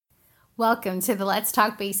Welcome to the Let's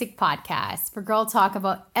Talk Basic podcast, where girls talk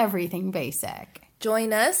about everything basic.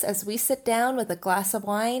 Join us as we sit down with a glass of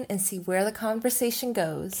wine and see where the conversation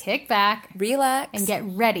goes. Kick back, relax, and get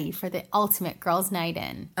ready for the ultimate girls' night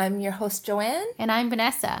in. I'm your host, Joanne. And I'm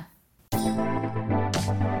Vanessa.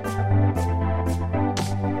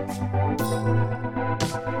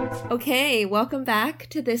 Okay, welcome back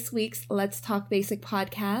to this week's Let's Talk Basic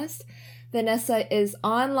podcast. Vanessa is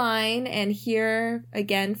online and here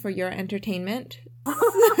again for your entertainment. Right?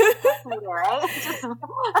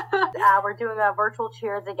 We're doing a virtual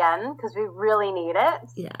cheers again because we really need it.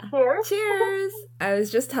 Yeah. Cheers. Cheers. I was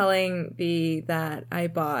just telling Bea that I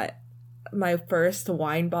bought my first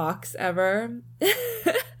wine box ever.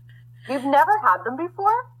 You've never had them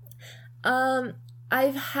before?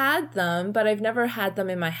 I've had them, but I've never had them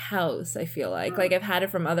in my house, I feel like. Like, I've had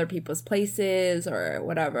it from other people's places or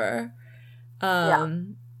whatever.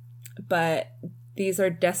 But these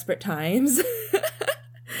are desperate times.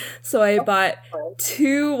 So I bought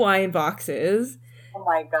 2 wine boxes. Oh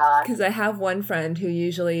my god. Because I have one friend who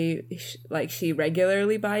usually, she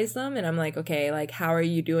regularly buys them. And I'm like, okay, like, how are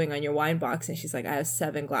you doing on your wine box? And she's like, I have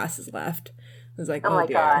 7 glasses left. I was like, oh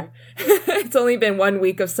dear. God. It's only been 1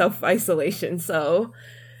 week of self-isolation. So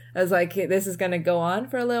I was like, this is going to go on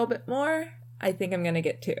for a little bit more. I think I'm going to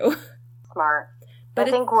get 2. Smart. But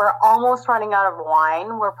I think we're almost running out of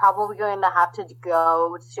wine. We're probably going to have to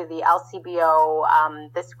go to the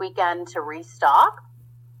LCBO this weekend to restock.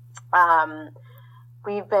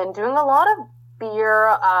 We've been doing a lot of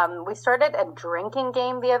beer. We started a drinking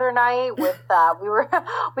game the other night with we were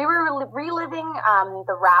reliving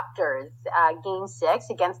the Raptors game 6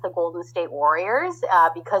 against the Golden State Warriors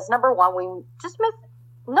because number one, we just missed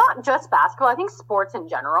not just basketball, I think sports in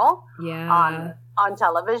general. Yeah. On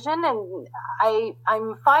television, and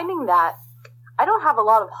I'm finding that I don't have a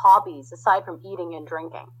lot of hobbies aside from eating and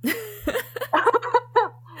drinking. I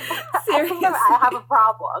think I have a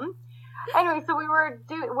problem. Anyway, so we were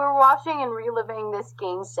watching and reliving this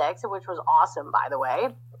game 6, which was awesome, by the way.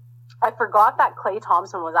 I forgot that Klay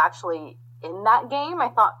Thompson was actually in that game.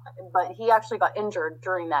 But he actually got injured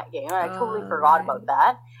during that game, and I totally forgot about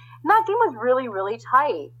that. And that game was really, really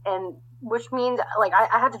tight, and which means, like,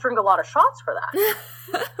 I had to drink a lot of shots for that.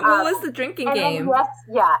 What was the drinking game?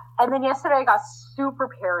 And then yesterday I got super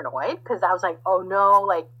paranoid because I was like, oh no,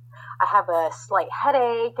 like, I have a slight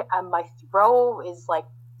headache and my throat is, like,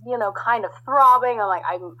 kind of throbbing. I'm like,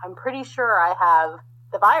 I'm pretty sure I have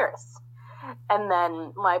the virus. And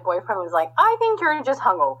then my boyfriend was like, I think you're just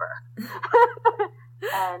hungover.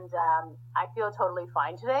 And I feel totally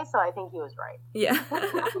fine today, so I think he was right. Yeah.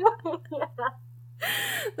 Yeah.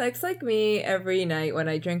 That's like me every night when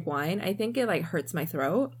I drink wine. I think it, like, hurts my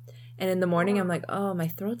throat. And in the morning, I'm like, oh, my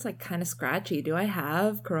throat's, like, kind of scratchy. Do I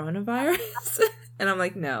have coronavirus? And I'm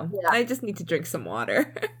like, no, I just need to drink some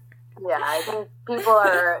water. Yeah, I think people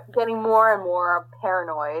are getting more and more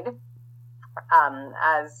paranoid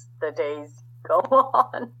as the days go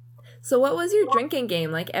on. So what was your drinking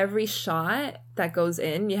game? Like, every shot that goes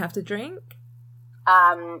in, you have to drink?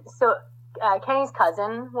 So Kenny's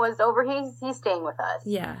cousin was over. He's staying with us.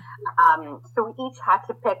 Yeah. So we each had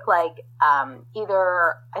to pick, like,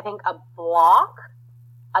 either, I think, a block,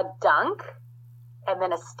 a dunk, and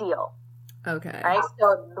then a steal. Okay. Right?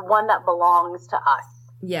 So the one that belongs to us.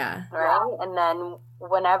 Yeah. Right? And then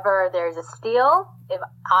whenever there's a steal, if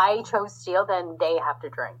I chose steal, then they have to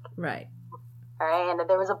drink. Right. All right? And if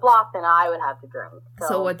there was a block, then I would have to drink.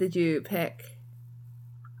 So what did you pick?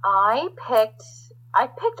 I picked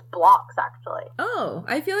blocks, actually. Oh,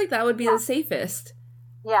 I feel like that would be the safest.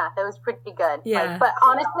 Yeah, that was pretty good. Yeah. Like, but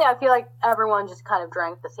honestly, I feel like everyone just kind of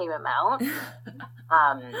drank the same amount.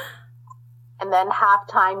 And then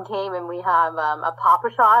halftime came, and we have a Papa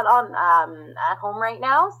Shot on at home right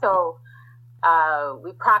now. So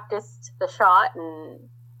we practiced the shot and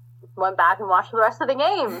went back and watched the rest of the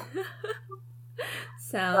game.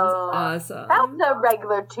 Sounds awesome. That's a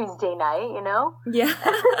regular Tuesday night, Yeah.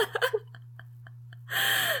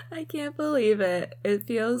 I can't believe it. It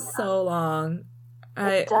feels so long.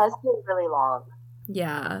 It does feel really long.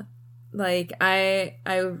 Yeah. Like, I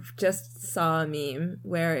just saw a meme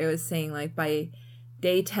where it was saying, like, by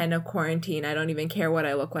day 10 of quarantine, I don't even care what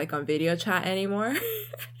I look like on video chat anymore.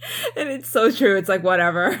 And it's so true. It's like,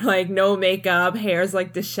 whatever. Like, no makeup, hair's,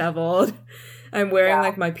 like, disheveled. I'm wearing,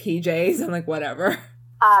 like, my PJs. I'm like, whatever.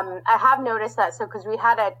 I have noticed that. So, because we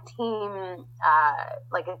had a team,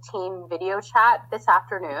 team video chat this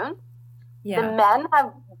afternoon. Yeah. The men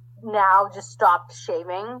have now just stopped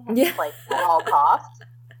shaving, like, at all costs.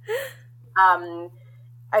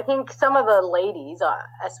 I think some of the ladies,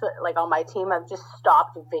 like on my team, have just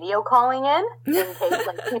stopped video calling in case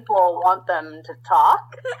like people want them to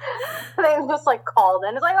talk. They've just like called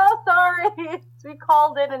in. It's like, oh, sorry, we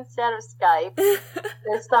called in instead of Skype.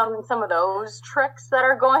 There's some of those tricks that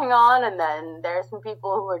are going on, and then there's some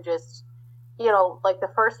people who are just, like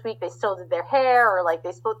the first week they still did their hair, or like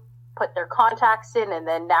they still put their contacts in, and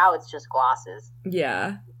then now it's just glasses.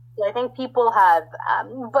 Yeah. I think people have,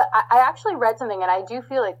 but I actually read something, and I do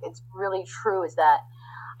feel like it's really true, is that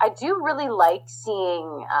I do really like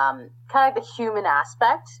seeing kind of the human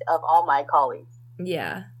aspect of all my colleagues.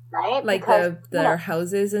 Yeah. Right? Like because, their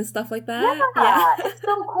houses and stuff like that? Yeah, it's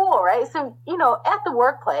so cool, right? So, at the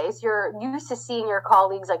workplace, you're used to seeing your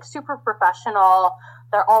colleagues like super professional.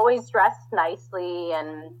 They're always dressed nicely,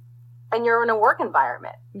 and you're in a work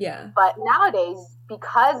environment. Yeah. But nowadays,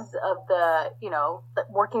 because of the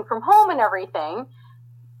working from home and everything,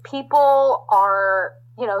 people are,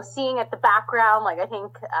 seeing at the background, like I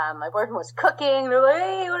think my boyfriend was cooking. They're like,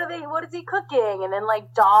 hey, what is he cooking? And then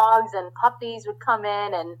like dogs and puppies would come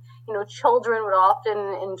in, and, children would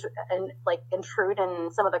often intrude in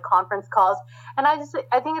some of the conference calls. And I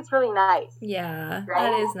think it's really nice. Yeah, right?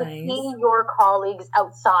 that is to nice. See your colleagues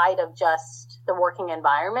outside of just the working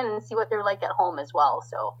environment and see what they're like at home as well.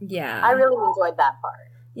 So yeah, I really enjoyed that part.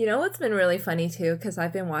 You know what's been really funny too, because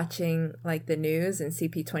I've been watching like the news and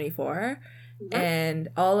CP24, and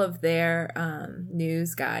all of their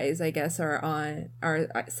news guys, I guess, are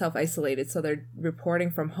self-isolated, so they're reporting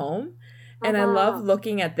from home. And I love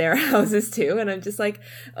looking at their houses too, and I'm just like,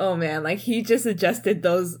 oh man, like he just adjusted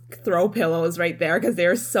those throw pillows right there because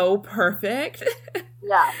they're so perfect.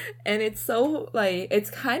 Yeah. And it's so like, it's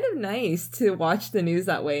kind of nice to watch the news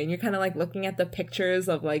that way, and you're kind of like looking at the pictures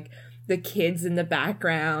of like the kids in the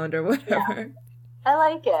background or whatever. Yeah. I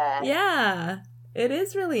like it. Yeah, it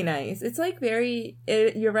is really nice. It's like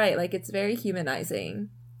you're right, like it's very humanizing.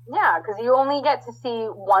 Yeah, because you only get to see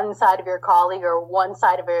one side of your colleague or one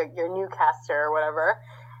side of your newscaster or whatever,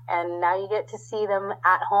 and now you get to see them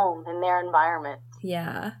at home in their environment.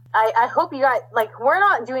 Yeah. I hope you guys, like, we're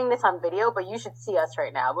not doing this on video, but you should see us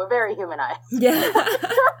right now. We're very humanized. Yeah.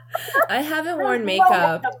 I haven't worn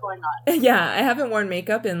makeup. Going on. Yeah, I haven't worn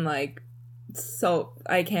makeup in like, so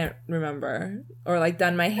I can't remember, or like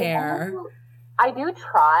done my hair. I do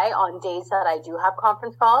try on days that I do have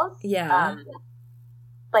conference calls. Yeah.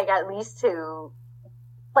 Like at least to,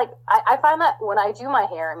 like, I find that when I do my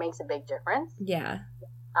hair, it makes a big difference. Yeah.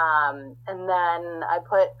 And then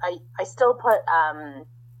I still put,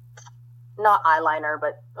 not eyeliner,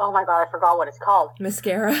 but oh my god, I forgot what it's called.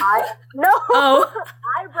 Mascara. No. Oh.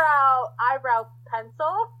 eyebrow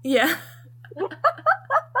pencil. Yeah.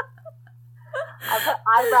 I put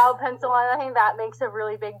eyebrow pencil on. I think that makes a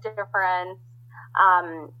really big difference.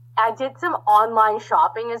 I did some online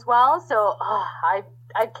shopping as well, so I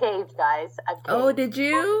caved, guys. I caved. Oh, did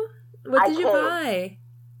you? What did you buy?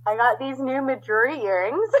 I got these new Midori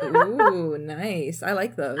earrings. Ooh, nice. I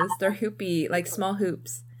like those. They're hoopy, like small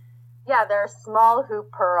hoops. Yeah, they're small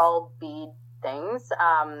hoop pearl bead things.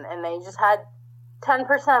 And they just had 10%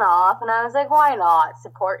 off, and I was like, why not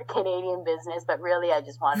support Canadian business? But really, I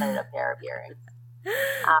just wanted a pair of earrings.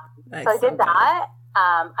 So I did that.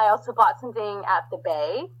 I also bought something at the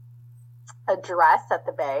Bay, a dress at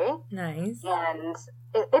the Bay. Nice. And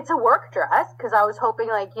it's a work dress, because I was hoping,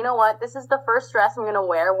 like, you know what, this is the first dress I'm going to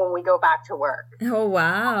wear when we go back to work. Oh,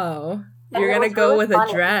 wow. You're going to go with a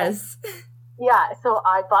dress. Yeah, so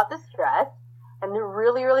I bought this dress, and the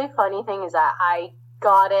really, really funny thing is that I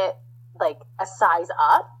got it, like, a size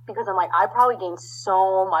up, because I'm like, I probably gained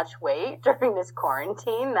so much weight during this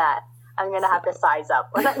quarantine that I'm going to have to size up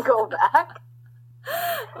when I go back.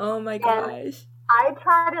 Oh my gosh. And I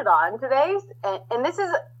tried it on today, and this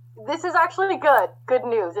is actually good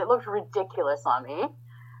news. It looks ridiculous on me,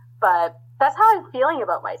 but that's how I'm feeling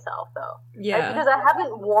about myself, though. Yeah. Right? Because I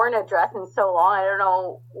haven't worn a dress in so long, I don't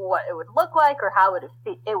know what it would look like or how it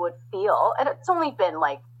would feel, and it's only been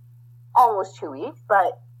like almost 2 weeks,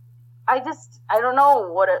 but I don't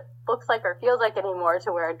know what it looks like or feels like anymore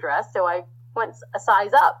to wear a dress, so I went a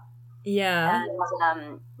size up. Yeah.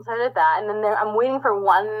 And so I did that, and then I'm waiting for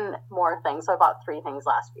one more thing. So I bought 3 things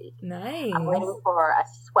last week. Nice. I'm waiting for a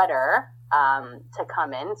sweater to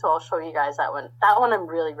come in, so I'll show you guys that one. That one I'm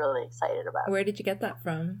really, really excited about. Where did you get that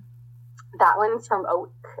from? That one's from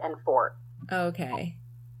Oak and Fort. Okay.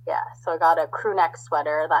 Yeah, so I got a crew neck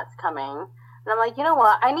sweater that's coming, and I'm like, you know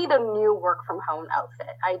what? I need a new work from home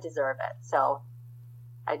outfit. I deserve it, so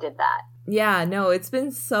I did that. Yeah, no, it's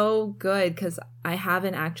been so good because I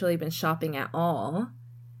haven't actually been shopping at all.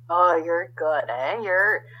 Oh, you're good, eh?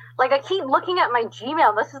 You're like, I keep looking at my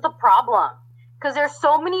Gmail. This is the problem. because there's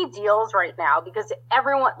so many deals right now because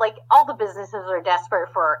everyone, like all the businesses are desperate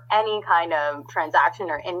for any kind of transaction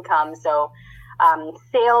or income. So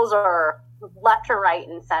sales are left to right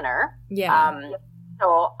and center. Yeah.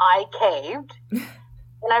 So I caved.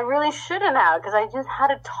 And I really shouldn't have because I just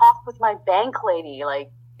had a talk with my bank lady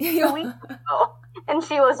like 2 weeks ago. And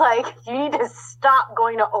she was like, you need to stop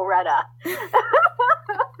going to Oretta.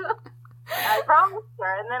 I promised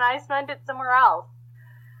her. And then I spent it somewhere else.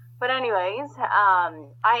 But anyways,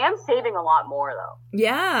 I am saving a lot more though.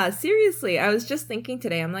 Yeah, seriously. I was just thinking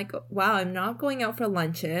today, I'm like, wow, I'm not going out for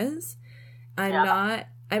lunches.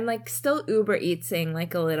 I'm like still Uber Eatsing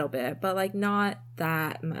like a little bit, but like not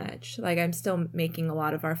that much. Like I'm still making a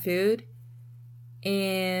lot of our food.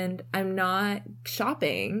 And I'm not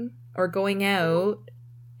shopping or going out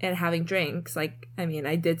and having drinks. Like, I mean,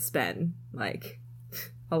 I did spend like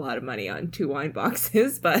a lot of money on 2 wine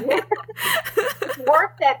boxes, but worth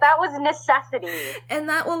it. That was a necessity. And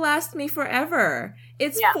that will last me forever.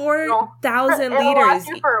 It's Yeah, 4,000 It'll last liters.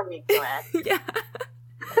 you for a week, Joanne. Yeah.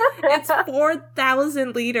 It's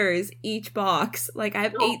 4,000 liters each box. Like I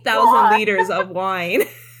have Oh, 8,000 God. liters of wine.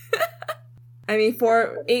 I mean,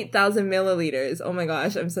 8,000 milliliters. Oh my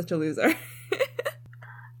gosh, I'm such a loser.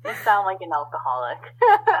 You sound like an alcoholic.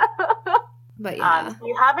 But yeah. So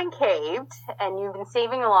you haven't caved and you've been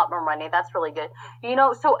saving a lot more money. That's really good. You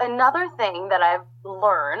know, so another thing that I've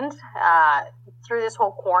learned through this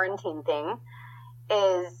whole quarantine thing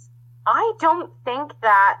is I don't think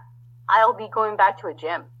that I'll be going back to a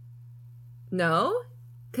gym. No?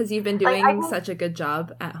 Because you've been Like, doing such a good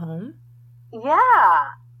job at home? Yeah.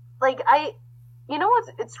 Like, you know what's,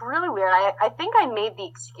 it's really weird. I think I made the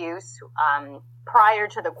excuse prior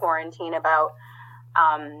to the quarantine about,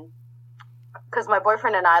 because my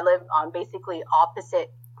boyfriend and I live on basically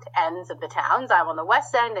opposite ends of the towns. I'm on the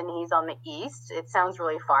west end and he's on the east. It sounds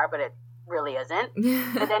really far, but it really isn't.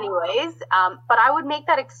 But anyways, but I would make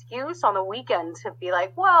that excuse on the weekend to be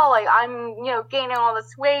like, well, like I'm, gaining all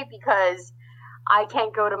this weight because I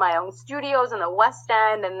can't go to my own studios in the west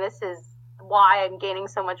end, and this is why I'm gaining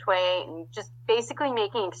so much weight, and just basically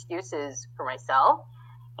making excuses for myself.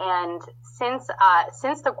 And since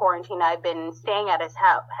the quarantine, I've been staying at his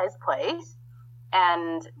place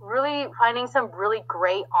and really finding some really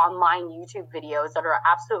great online YouTube videos that are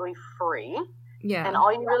absolutely free. Yeah. And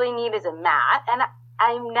all you really need is a mat. And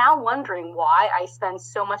I'm now wondering why I spend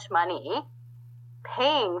so much money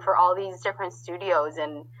paying for all these different studios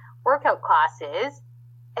and workout classes,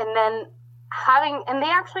 and then and they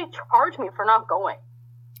actually charge me for not going.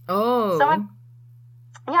 Oh.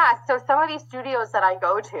 So some of these studios that I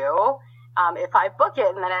go to, if I book it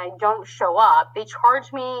and then I don't show up, they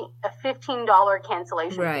charge me a $15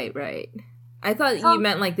 cancellation fee. Right. I thought you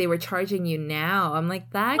meant like they were charging you now. I'm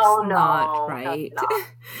like, that's not right.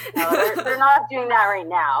 No, they're not doing that right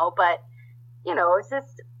now. But, it's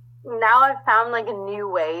just, now I've found like a new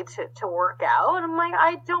way to work out. And I'm like,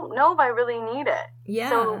 I don't know if I really need it. Yeah.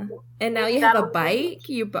 So, and now you have a bike.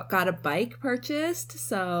 You got a bike purchased.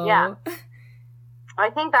 So yeah. I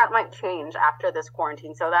think that might change after this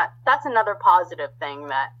quarantine. So that's another positive thing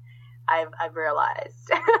that I've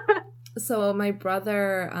realized. So my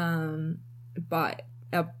brother bought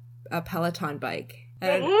a Peloton bike.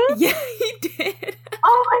 Did he? Yeah, he did.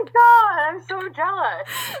 Oh my god, I'm so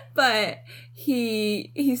jealous. But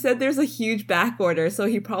he said there's a huge back order, so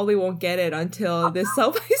he probably won't get it until this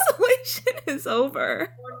self-isolation is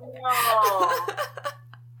over. Oh, no.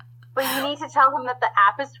 But you need to tell him that the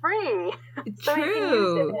app is free. So he can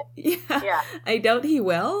use it. Yeah. I doubt he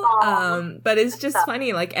will. But it's just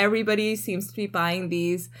funny. Like, everybody seems to be buying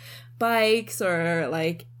these bikes or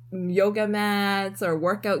like yoga mats or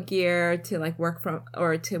workout gear to like work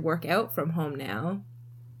out from home now.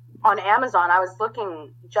 On Amazon, I was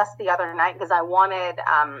looking just the other night because I wanted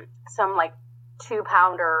some like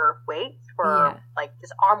 2-pounder weights for like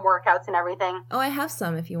just arm workouts and everything. Oh, I have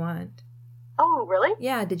some if you want. Oh, really?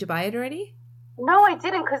 Yeah, did you buy it already? No, I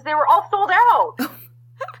didn't because they were all sold out.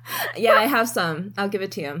 Yeah, I have some. I'll give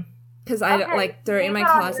it to you. Because they're in my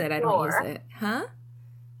closet. I don't use it. Huh?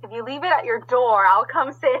 If you leave it at your door, I'll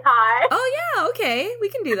come say hi. Oh, yeah, okay. We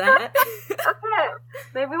can do that. Okay.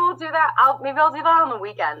 Maybe we'll do that. Maybe I'll do that on the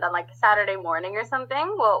weekend, on like Saturday morning or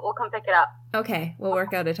something. We'll come pick it up. Okay, we'll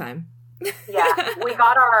work out a time. Yeah, we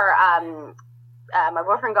got our, my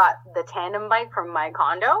boyfriend got the tandem bike from my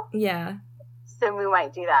condo. Yeah. So we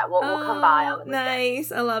might do that. We'll come by on the weekend.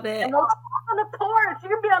 Nice. I love it. And we'll talk on the porch. You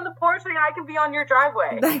can be on the porch and I can be on your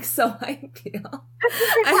driveway. That's so ideal.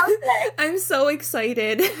 This I'm so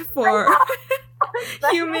excited for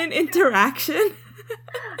human interaction.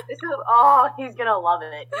 He's gonna love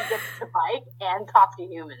it. He gets to bike and talk to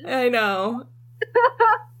humans. I know.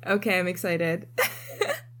 Okay, I'm excited.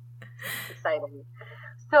 Exciting.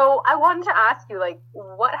 So I wanted to ask you, like,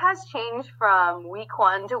 what has changed from week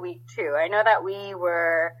 1 to week 2? I know that we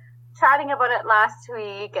were chatting about it last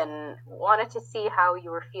week and wanted to see how you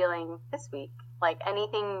were feeling this week. Like, any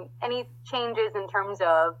changes in terms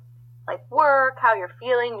of, like, work, how you're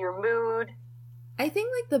feeling, your mood? I think,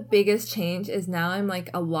 like, the biggest change is now I'm, like,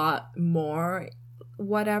 a lot more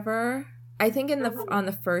whatever. I think on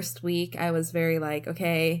the first week, I was very, like,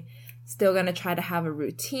 okay, still gonna try to have a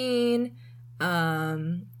routine.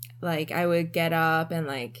 Like, I would get up and,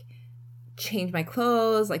 like, change my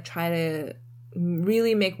clothes, like, try to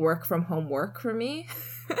really make work from home work for me.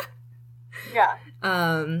 Yeah.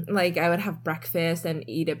 Like, I would have breakfast and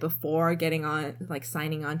eat it before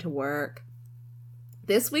signing on to work.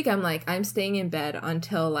 This week, I'm like, I'm staying in bed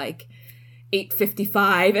until, like,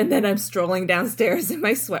 8:55, and then I'm strolling downstairs in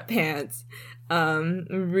my sweatpants.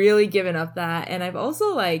 Really given up that. And I've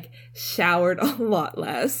also, like, showered a lot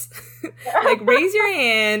less. Like, raise your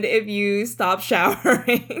hand if you stop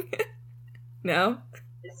showering. No?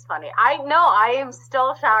 It's funny. I am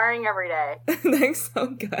still showering every day. That's so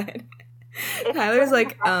good. Tyler's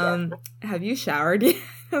like, have you showered yet?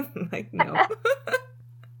 I'm like, no.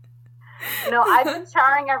 No, I've been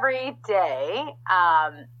showering every day.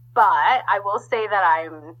 But I will say that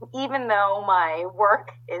even though my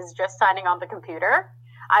work is just signing on the computer,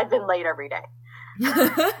 I've been late every day.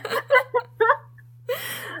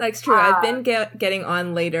 That's true. I've been getting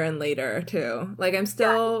on later and later, too. Like, I'm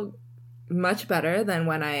still much better than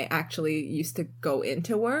when I actually used to go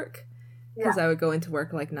into work. Because I would go into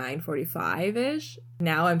work, like, 9:45-ish.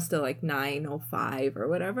 Now I'm still, like, 9:05 or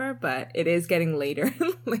whatever. But it is getting later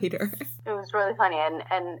and later. It was really funny.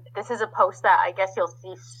 And this is a post that I guess you'll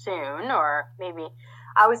see soon. Or maybe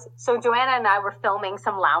so Joanna and I were filming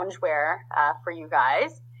some loungewear for you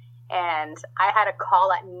guys. And I had a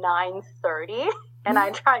call at 9:30. And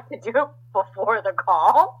I tried to do it before the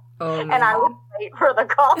call. Oh, no. And I was late for the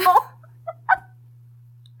call.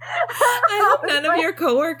 I hope none of your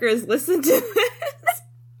coworkers listen to this,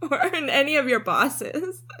 or any of your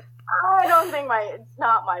bosses. I don't think it's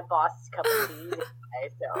not my boss's cup of tea.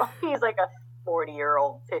 So he's like a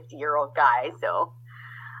 40-year-old, 50-year-old guy. So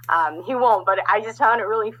he won't. But I just found it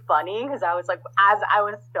really funny because I was like, as I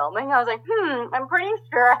was filming, I was like, I'm pretty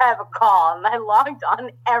sure I have a call. And I logged on.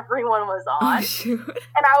 Everyone was on. Oh, shoot.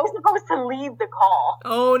 And I was supposed to lead the call.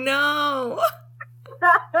 Oh, no.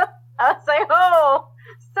 I was like, oh,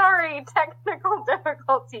 sorry, technical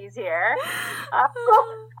difficulties here.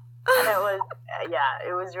 And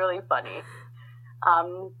it was really funny.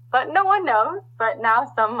 But no one knows, but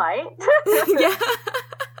now some might. Yeah.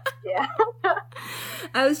 Yeah.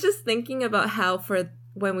 I was just thinking about how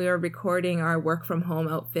when we were recording our work from home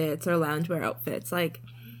outfits or loungewear outfits, like,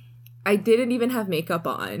 I didn't even have makeup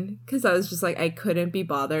on because I was just like, I couldn't be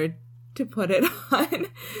bothered to put it on.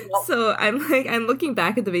 Nope. So I'm looking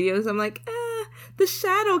back at the videos, I'm like, the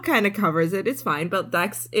shadow kind of covers it. It's fine. But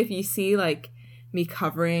that's, if you see, like, me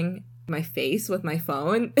covering my face with my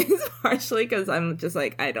phone, it's partially because I'm just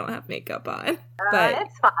like, I don't have makeup on. But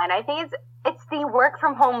it's fine. I think it's the work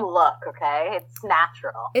from home look, okay? It's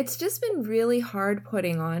natural. It's just been really hard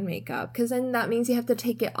putting on makeup because then that means you have to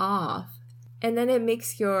take it off. And then it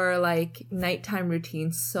makes your, like, nighttime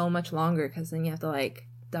routine so much longer because then you have to, like,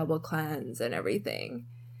 double cleanse and everything.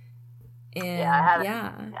 And I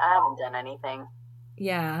haven't done anything.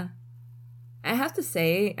 Yeah. I have to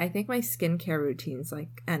say, I think my skincare routine's,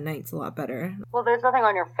 like, at night's a lot better. Well, there's nothing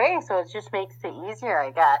on your face, so it just makes it easier,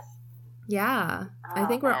 I guess. Yeah. I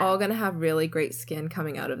think we're all going to have really great skin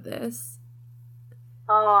coming out of this.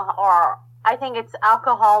 Or I think it's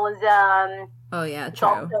alcoholism. Oh, yeah, true.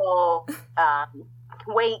 It's also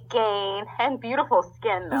weight gain and beautiful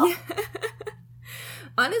skin, though. Yeah.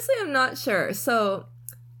 Honestly, I'm not sure. So,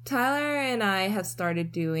 Tyler and I have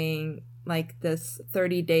started doing, like, this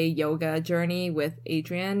 30-day yoga journey with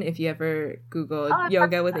Adriene, if you ever Googled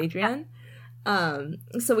yoga with Adriene.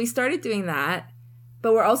 So we started doing that,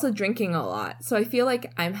 but we're also drinking a lot. So I feel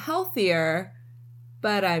like I'm healthier,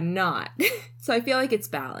 but I'm not. So I feel like it's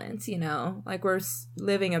balance, you know? Like, we're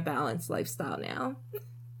living a balanced lifestyle now.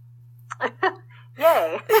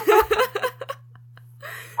 Yay.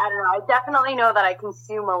 I don't know. I definitely know that I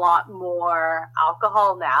consume a lot more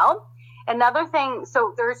alcohol now. Another thing,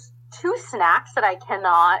 so there's 2 snacks that I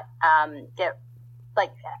cannot get.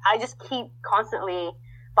 Like, I just keep constantly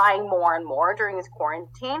buying more and more during this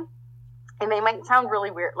quarantine. And they might sound really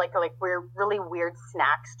weird, like really weird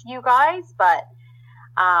snacks to you guys. But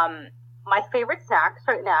my favorite snacks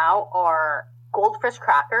right now are Goldfish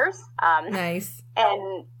crackers. Nice.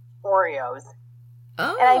 And Oreos.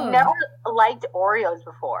 Oh. And I've never liked Oreos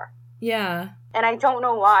before. Yeah. And I don't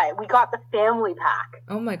know why. We got the family pack.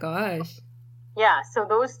 Oh my gosh. Yeah, so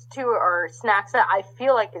those two are snacks that I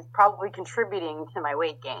feel like is probably contributing to my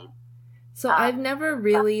weight gain. So I've never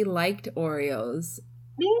really liked Oreos.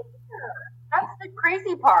 Me either. That's the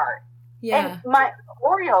crazy part. Yeah. And my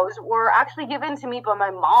Oreos were actually given to me by my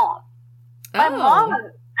mom. My mom,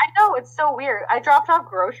 I know, it's so weird. I dropped off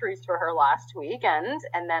groceries for her last weekend,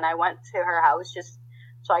 and then I went to her house just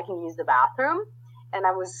so I can use the bathroom. And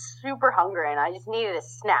I was super hungry, and I just needed a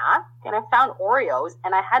snack. And I found Oreos,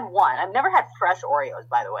 and I had one. I've never had fresh Oreos,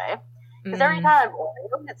 by the way. Because every time I have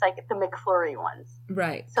Oreos, it's like the McFlurry ones.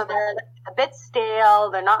 Right. So they're a bit stale.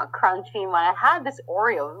 They're not crunchy. When I had this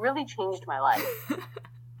Oreo, it really changed my life.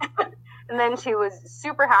 And then she was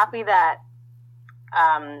super happy that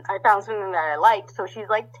I found something that I liked. So she's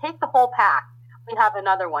like, take the whole pack. We have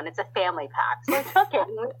another one. It's a family pack. So I took it,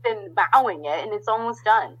 and we've been bowing it, and it's almost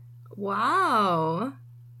done. Wow.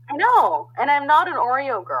 I know. And I'm not an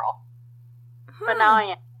Oreo girl. But now I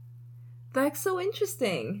am. That's so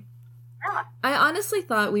interesting. Yeah. I honestly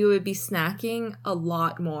thought we would be snacking a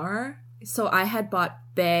lot more. So I had bought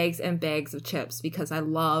bags and bags of chips because I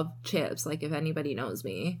love chips. Like, if anybody knows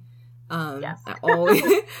me. Yes. I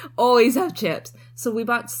always have chips. So we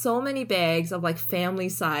bought so many bags of like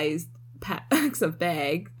family-sized packs of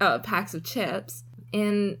chips.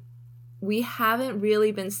 And we haven't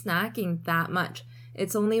really been snacking that much.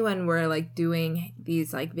 It's only when we're like doing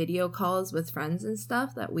these like video calls with friends and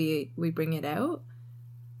stuff that we bring it out.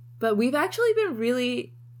 But we've actually been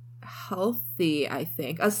really healthy, I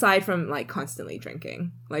think, aside from like constantly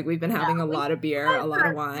drinking. Like, we've been having a lot of beer, a lot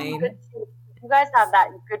of wine. You guys have that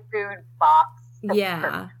good food box. Yeah.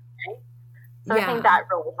 Perfect, right? So I think that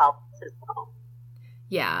really helps as well.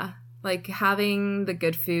 Yeah. Like, having the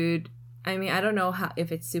good food. I mean, I don't know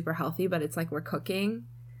if it's super healthy, but it's like we're cooking.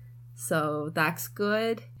 So that's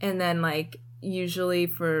good. And then like usually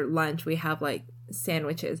for lunch we have like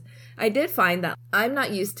sandwiches. I did find that I'm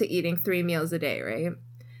not used to eating 3 meals a day, right?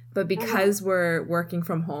 But because we're working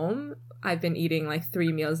from home, I've been eating like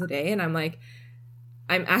 3 meals a day, and I'm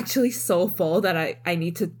actually so full that I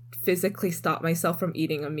need to physically stop myself from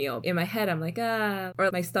eating a meal. In my head, I'm like, or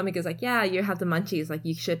my stomach is like, yeah, you have the munchies. Like,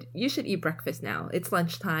 you should eat breakfast now. It's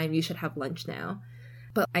lunchtime. You should have lunch now.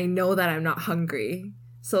 But I know that I'm not hungry.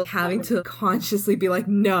 So having to consciously be like,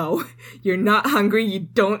 no, you're not hungry. You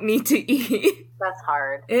don't need to eat. That's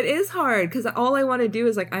hard. It is hard because all I want to do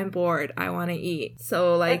is like, I'm bored. I want to eat.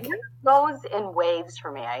 So like, it goes in waves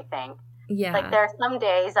for me, I think. Yeah. Like, there are some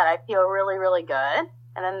days that I feel really, really good.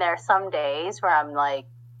 And then there are some days where I'm like,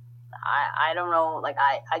 I don't know, like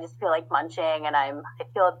I just feel like munching, and I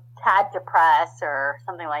feel a tad depressed or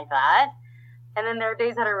something like that. And then there are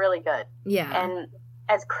days that are really good. Yeah. And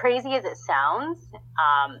as crazy as it sounds,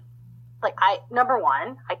 like number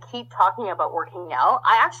one, I keep talking about working out.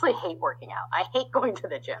 I actually hate working out. I hate going to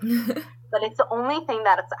the gym. But it's the only thing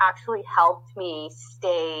that has actually helped me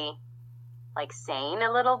stay like sane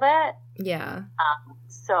a little bit. Yeah.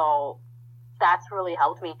 So that's really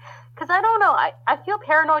helped me. Because I don't know, I feel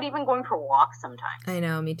paranoid even going for walks sometimes. I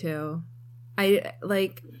know, me too. I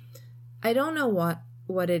don't know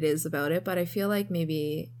what it is about it, but I feel like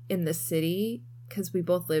maybe in the city, because we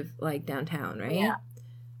both live like downtown, right? Yeah.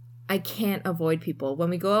 I can't avoid people. When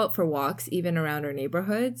we go out for walks, even around our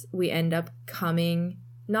neighborhoods, we end up coming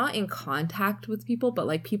not in contact with people, but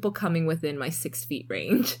like people coming within my 6 feet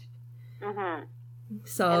range. Mm-hmm.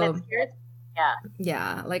 So and it's weird.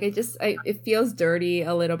 Yeah, like it feels dirty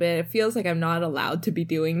a little bit. It feels like I'm not allowed to be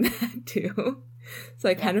doing that too. So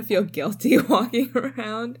I kind of feel guilty walking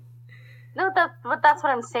around. No, that's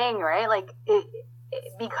what I'm saying, right? Like,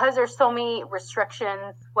 because there's so many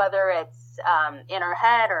restrictions, whether it's in our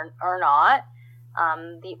head or not,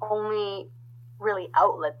 the only really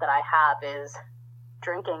outlet that I have is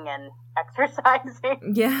drinking and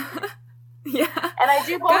exercising. Yeah. Yeah. And I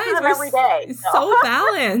do both of them every day. So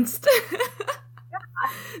balanced.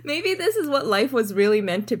 Maybe this is what life was really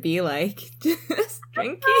meant to be like. Just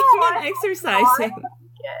drinking and exercising.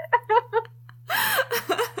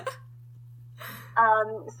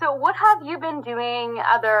 So what have you been doing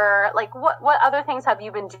what other things have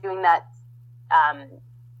you been doing that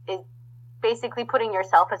is basically putting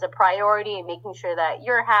yourself as a priority and making sure that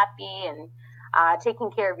you're happy and taking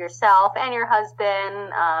care of yourself and your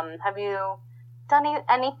husband? Have you done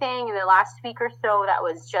anything in the last week or so that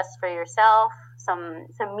was just for yourself? Some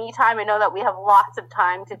me time? I know that we have lots of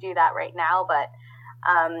time to do that right now, but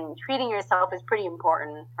treating yourself is pretty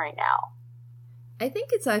important right now. I think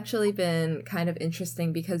it's actually been kind of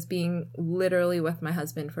interesting because being literally with my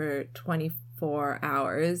husband for 24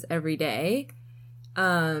 hours every day,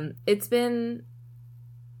 It's been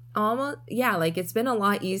almost, yeah, like it's been a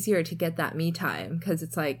lot easier to get that me time because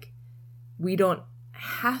it's like we don't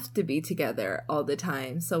have to be together all the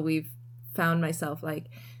time. So we've found myself like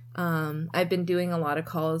I've been doing a lot of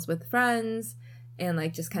calls with friends and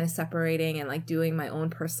like just kind of separating and like doing my own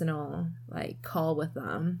personal like call with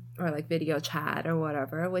them or like video chat or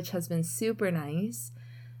whatever, which has been super nice.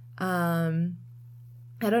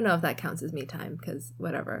 I don't know if that counts as me time because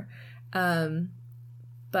whatever.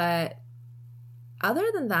 But other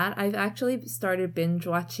than that, I've actually started binge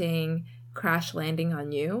watching Crash Landing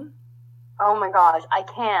on You. Oh my gosh, I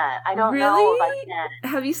can't. I don't Really? know if I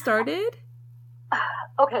can. Have you started?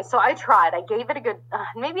 Okay, so I tried. I gave it a good,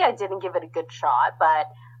 maybe I didn't give it a good shot,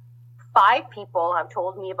 but 5 people have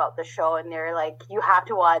told me about the show and they're like, you have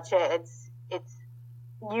to watch it.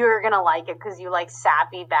 You're going to like it because you like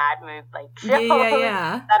sappy, bad mood, like shows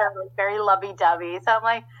Yeah. that are like very lovey-dovey. So I'm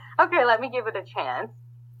like, okay, let me give it a chance.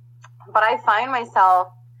 But I find myself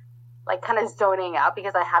like kind of zoning out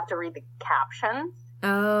because I have to read the captions.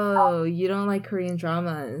 Oh, you don't like Korean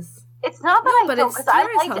dramas. It's not that No, I don't, because I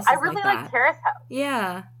really like like that. Terrace House.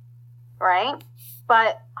 Yeah. Right?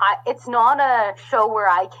 But it's not a show where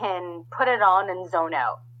I can put it on and zone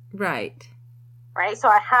out. Right. Right? So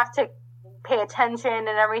I have to pay attention and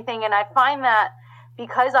everything. And I find that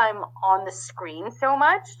because I'm on the screen so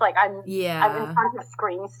much, like I'm in front of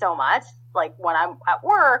screens so much, like when I'm at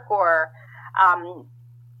work or on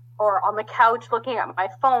the couch looking at my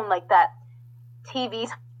phone, like that TV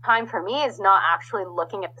time for me is not actually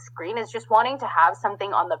looking at the screen. It's just wanting to have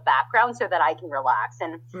something on the background so that I can relax.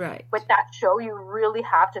 And with that show, you really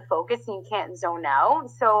have to focus and you can't zone out.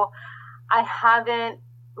 So I haven't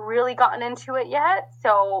really gotten into it yet.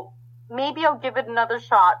 So maybe I'll give it another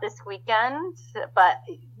shot this weekend. But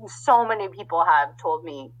so many people have told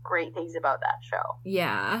me great things about that show.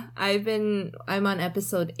 Yeah. I'm on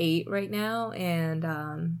episode 8 right now. And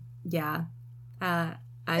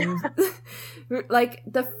I'm like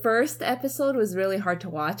the first episode was really hard to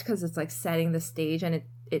watch because it's like setting the stage and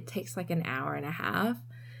it takes like an hour and a half.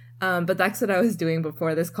 But that's what I was doing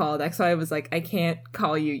before this call. That's why I was like, I can't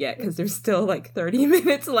call you yet because there's still like 30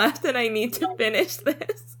 minutes left and I need to finish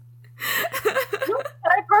this.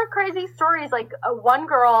 I've heard crazy stories. Like one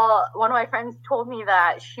of my friends told me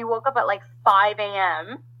that she woke up at like 5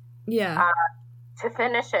 a.m. Yeah. To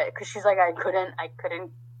finish it because she's like, I just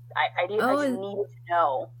needed to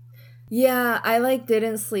know. Yeah, I like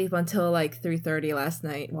didn't sleep until like 3:30 last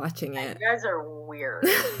night watching it. You guys are weird.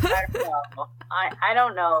 I don't know. I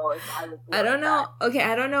don't know if I was I don't know. Okay,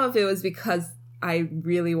 I don't know if it was because I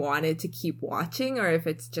really wanted to keep watching or if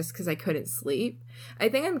it's just because I couldn't sleep. I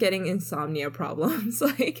think I'm getting insomnia problems.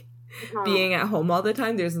 Like being at home all the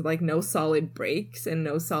time, there's like no solid breaks and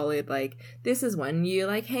no solid like this is when you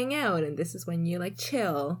like hang out and this is when you like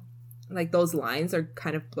chill. Like those lines are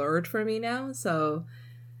kind of blurred for me now, so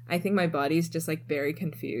I think my body's just like very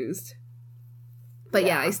confused. But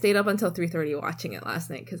yeah, I stayed up until 3:30 watching it last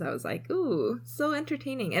night because I was like, ooh, so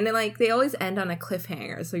entertaining. And then like they always end on a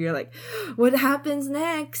cliffhanger, so you're like, what happens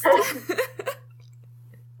next?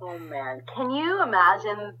 Oh man, can you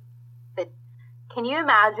imagine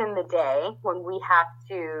the day when we have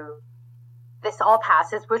to, this all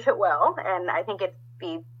passes, which it will, and I think it'd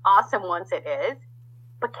be awesome once it is.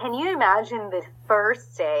 But can you imagine the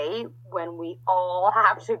first day when we all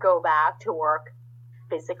have to go back to work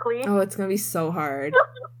physically? Oh, it's going to be so hard.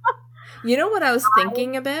 You know what I was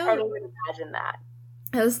thinking about? I can't even imagine that.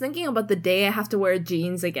 I was thinking about the day I have to wear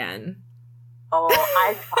jeans again. Oh,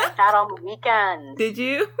 I tried that on the weekend. Did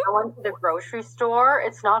you? I went to the grocery store.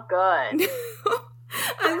 It's not good.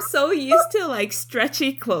 I'm so used to like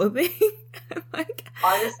stretchy clothing. I'm like,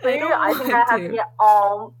 honestly, I think I have to get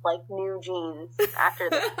all like new jeans after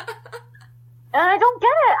that. And I don't get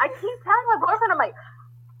it. I keep telling my boyfriend, I'm like,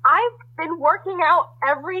 I've been working out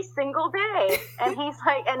every single day. And he's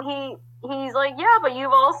like, yeah, but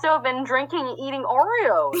you've also been drinking and eating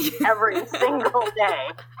Oreos every single day.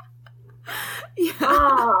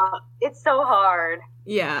 Yeah. It's so hard.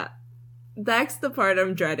 Yeah. That's the part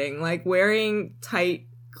I'm dreading. Like wearing tight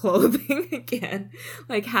clothing again.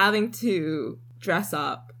 Like having to dress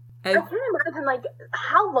up. I can't imagine like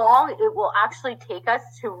how long it will actually take us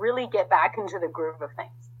to really get back into the groove of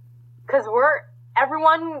things. Because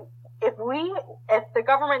if the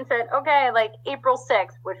government said, okay, like April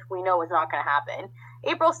 6th, which we know is not going to happen,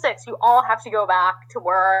 April 6th, you all have to go back to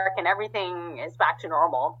work and everything is back to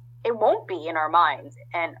normal. It won't be in our minds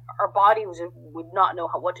and our body would not know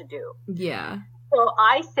what to do. Yeah. So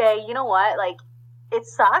I say, you know what, like, it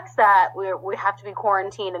sucks that we have to be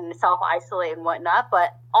quarantined and self-isolate and whatnot,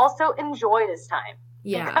 but also enjoy this time.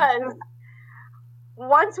 Yeah. Because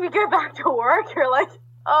once we get back to work, you're like,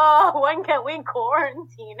 oh, when can we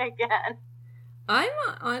quarantine again?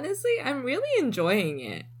 I'm really enjoying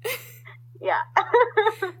it. Yeah.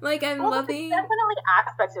 Like, I'm well, loving... There's definitely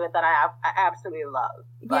aspects of it that I absolutely love.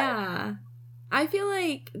 But... Yeah. I feel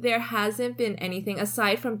like there hasn't been anything,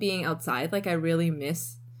 aside from being outside, like, I really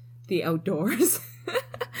miss the outdoors.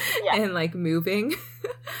 Yeah. And, like, moving.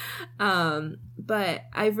 But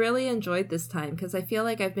I've really enjoyed this time because I feel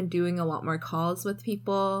like I've been doing a lot more calls with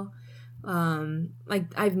people. Like,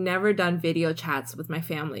 I've never done video chats with my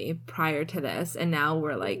family prior to this, and now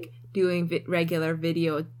we're like doing regular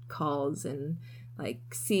video calls and like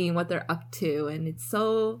seeing what they're up to, and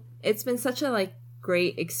it's been such a like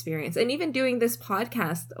great experience. And even doing this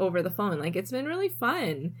podcast over the phone, like, it's been really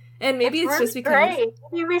fun. And maybe it's really just because great.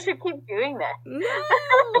 Maybe we should keep doing this. No,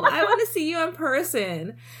 I want to see you in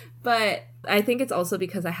person. But I think it's also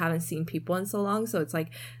because I haven't seen people in so long, so it's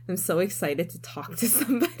like I'm so excited to talk to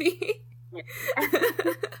somebody.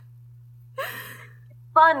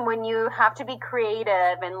 Fun when you have to be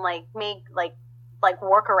creative and like make like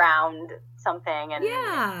work around something, and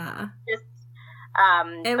yeah, just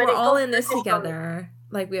and we're all in this together.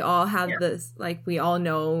 Like, we all have this, like, we all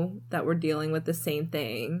know that we're dealing with the same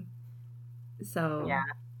thing. So yeah,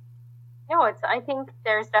 no, I think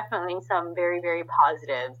there's definitely some very, very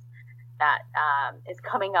positives that is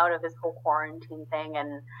coming out of this whole quarantine thing.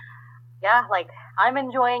 And yeah, like, I'm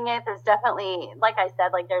enjoying it. There's definitely, like I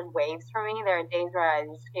said, like, there's waves for me. There are days where I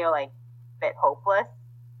just feel like a bit hopeless,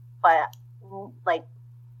 but like,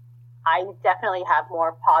 I definitely have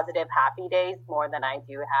more positive, happy days more than I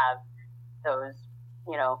do have those,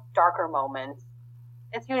 you know, darker moments.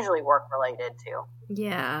 It's usually work related too.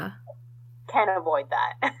 Yeah. Can't avoid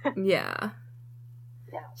that. Yeah.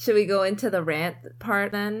 Yeah. Should we go into the rant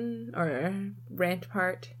part then? Or rant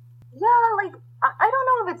part? Yeah, like, I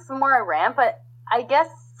don't know if it's more a rant, but I guess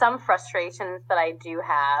some frustrations that I do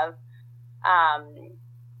have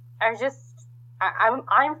are just,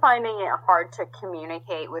 I'm finding it hard to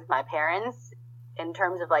communicate with my parents in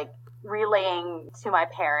terms of, like, relaying to my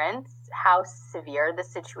parents how severe the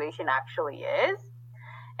situation actually is.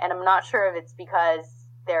 And I'm not sure if it's because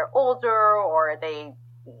they're older or they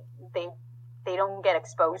don't get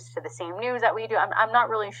exposed to the same news that we do. I'm not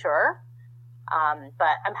really sure.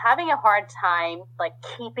 But I'm having a hard time, like,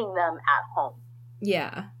 keeping them at home.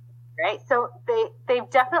 Yeah. Right? So they've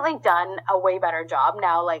definitely done a way better job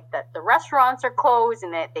now, like, that the restaurants are closed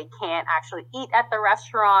and that they can't actually eat at the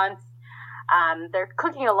restaurants. They're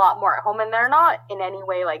cooking a lot more at home, and they're not in any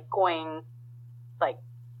way, like, going, like,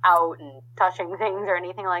 out and touching things or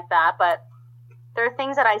anything like that. But there are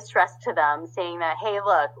things that I stress to them, saying that, hey,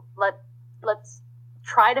 look, let's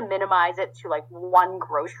try to minimize it to, like, one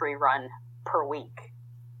grocery run per week.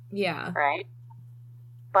 Yeah. Right?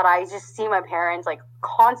 But I just see my parents, like,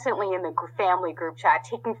 constantly in the family group chat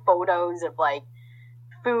taking photos of, like,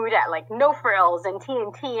 food at, like, No Frills and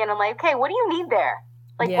T&T, and I'm like, okay, what do you need there?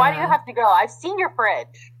 Like, why do you have to go? I've seen your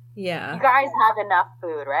fridge. Yeah. You guys have enough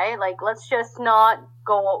food, right? Like, let's just not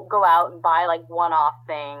go out and buy, like, one-off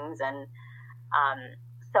things. And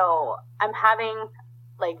so I'm having,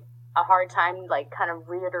 like, a hard time, like, kind of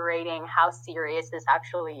reiterating how serious this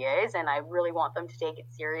actually is, and I really want them to take it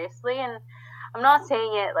seriously. And I'm not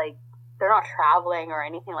saying it like they're not traveling or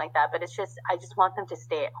anything like that, but it's just, I just want them to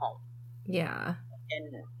stay at home. Yeah.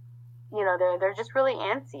 And, you know, they're just really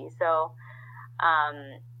antsy. So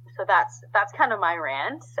so that's kind of my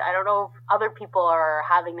rant. I don't know if other people are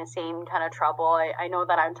having the same kind of trouble. I know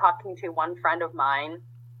that I'm talking to one friend of mine,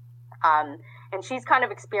 and she's kind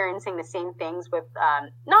of experiencing the same things with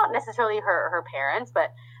not necessarily her parents,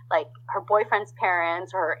 but, like, her boyfriend's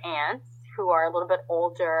parents or her aunts who are a little bit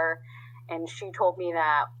older. And she told me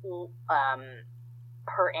that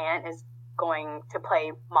her aunt is going to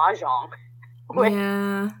play mahjong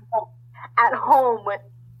at home with,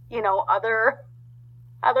 you know, other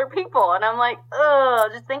people. And I'm like,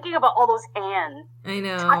 ugh, just thinking about all those hands. I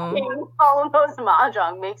know. Touching all of those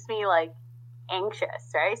mahjong makes me, like,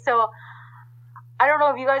 anxious, right? So I don't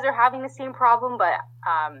know if you guys are having the same problem, but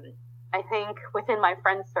I think within my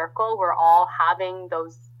friend circle, we're all having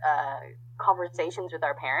those conversations with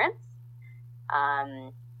our parents.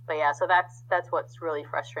 But yeah, so that's what's really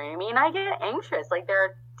frustrating me. And I get anxious. Like, there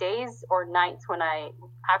are days or nights when I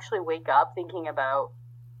actually wake up thinking about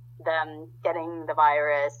them getting the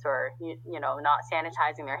virus, or, you know, not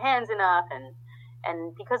sanitizing their hands enough.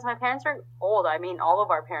 And because my parents are old, I mean, all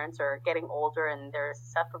of our parents are getting older and they're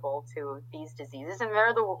susceptible to these diseases, and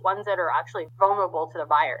they're the ones that are actually vulnerable to the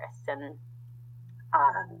virus. And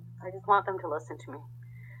I just want them to listen to me.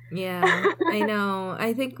 Yeah, I know.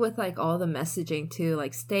 I think with like all the messaging too,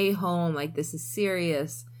 like stay home, like this is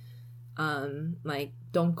serious. Like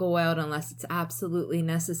don't go out unless it's absolutely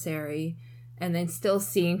necessary. And then still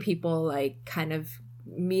seeing people like kind of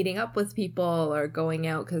meeting up with people or going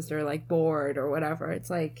out because they're like bored or whatever. It's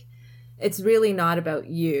like, it's really not about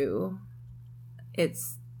you.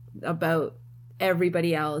 It's about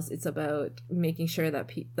everybody else. It's about making sure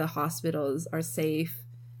that the hospitals are safe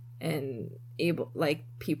and able, like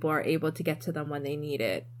people are able to get to them when they need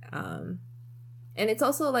it. And it's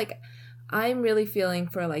also like, I'm really feeling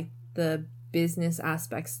for like the business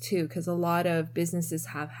aspects too, because a lot of businesses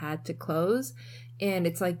have had to close, and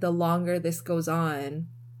it's like the longer this goes on,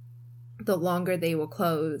 the longer they will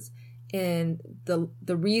close. And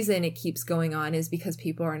the reason it keeps going on is because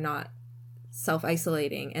people are not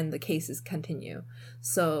self-isolating and the cases continue.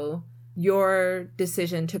 So your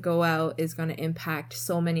decision to go out is going to impact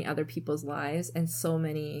so many other people's lives and so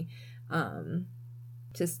many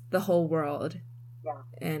just the whole world. Yeah.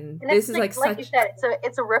 And this is like you said,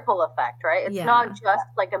 it's a ripple effect, right? It's not just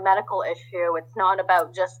like a medical issue. It's not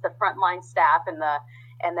about just the frontline staff and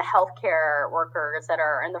the healthcare workers that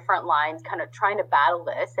are in the front lines kind of trying to battle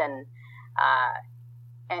this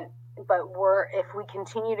but if we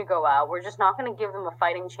continue to go out, we're just not going to give them a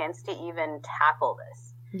fighting chance to even tackle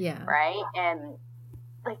this. Yeah. Right? And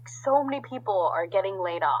like so many people are getting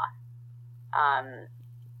laid off.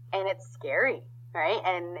 And it's scary, right?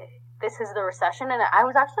 And this is the recession. And I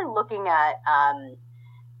was actually looking at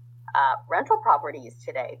rental properties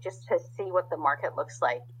today just to see what the market looks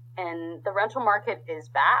like. And the rental market is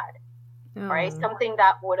bad. Right, something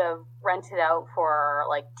that would have rented out for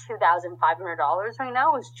like $2,500 right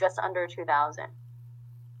now is just under $2,000.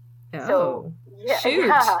 So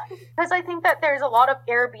because I think that there's a lot of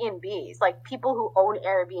Airbnbs, like people who own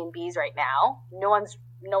Airbnbs right now. No one's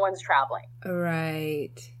traveling.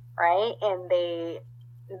 Right, and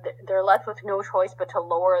they're left with no choice but to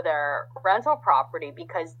lower their rental property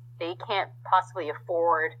because they can't possibly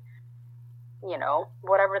afford,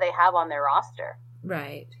 whatever they have on their roster.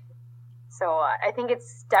 Right. So I think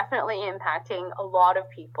it's definitely impacting a lot of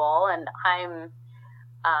people, and I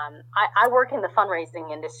work in the fundraising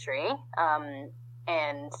industry,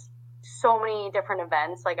 and so many different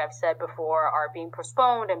events, like I've said before, are being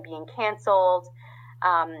postponed and being canceled.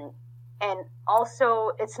 And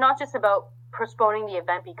also, it's not just about postponing the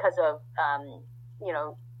event because of,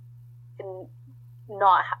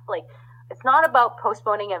 it's not about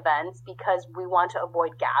postponing events because we want to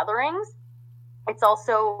avoid gatherings.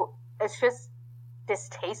 It's just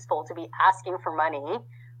distasteful to be asking for money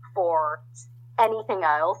for anything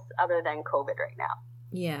else other than COVID right now.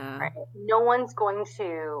 Yeah. Right? No one's going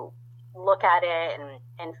to look at it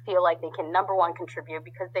and feel like they can, number one, contribute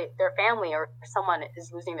because their family or someone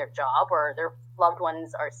is losing their job or their loved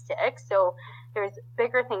ones are sick. So there's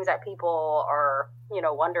bigger things that people are,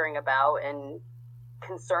 wondering about and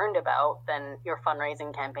concerned about than your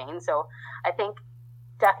fundraising campaign. So I think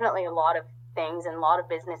definitely a lot of things and a lot of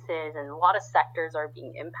businesses and a lot of sectors are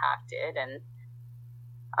being impacted, and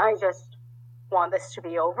I just want this to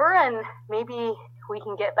be over and maybe we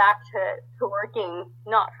can get back to working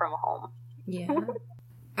not from home. Yeah.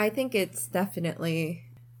 I think it's definitely,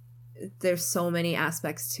 there's so many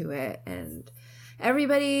aspects to it, and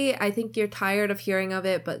everybody, I think you're tired of hearing of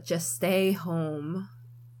it, but just stay home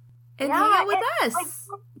and hang out with us.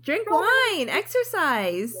 Drink wine,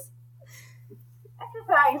 exercise,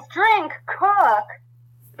 drink, cook,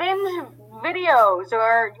 binge videos,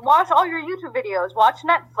 or watch all your YouTube videos, watch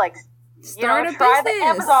Netflix, try the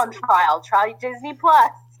Amazon trial, try Disney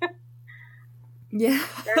Plus. Yeah.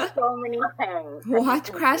 There's so many things.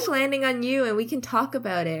 Watch Crash Landing on You and we can talk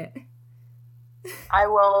about it. I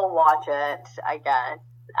will watch it, I guess.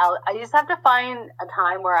 I just have to find a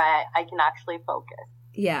time where I can actually focus.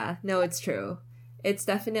 Yeah, no, it's true. It's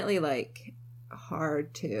definitely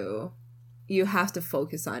hard to... You have to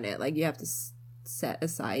focus on it. You have to set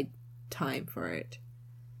aside time for it.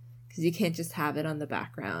 Because you can't just have it on the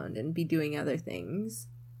background and be doing other things.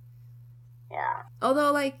 Yeah.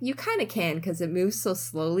 Although, you kind of can because it moves so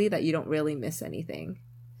slowly that you don't really miss anything.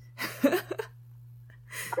 Great.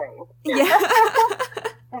 Yeah.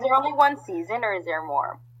 Is there only one season or is there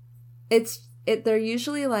more? They're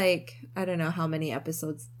usually I don't know how many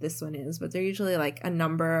episodes this one is, but they're usually a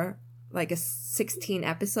number... 16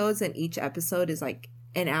 episodes, and each episode is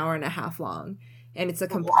an hour and a half long, and it's a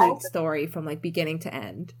complete story from beginning to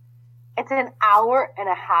end. It's an hour and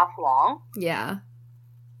a half long? Yeah.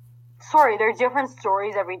 Sorry, there are different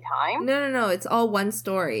stories every time? No, it's all one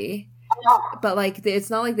story. Oh. But it's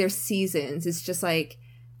not like there's seasons. It's just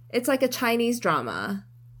it's like a Chinese drama.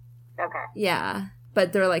 Okay. Yeah.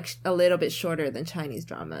 but they're like a little bit shorter than Chinese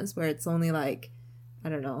dramas, where it's only like, I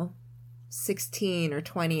don't know, 16 or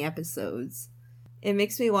 20 episodes. It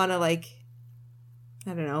makes me want to, like,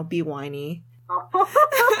 I don't know, be whiny.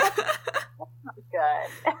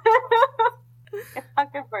 Good. It's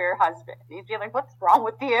not good for your husband. He'd be like, what's wrong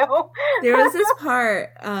with you? There was this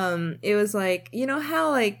part, it was like, you know how,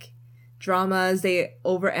 like, dramas, they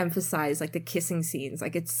overemphasize, like, the kissing scenes.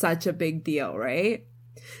 Like, it's such a big deal, right?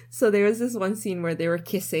 So there was this one scene where they were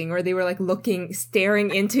kissing, or they were, like,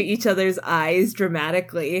 staring into each other's eyes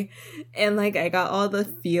dramatically. And, like, I got all the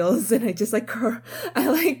feels, and I just, like,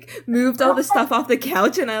 moved all the stuff off the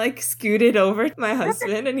couch, and I, like, scooted over to my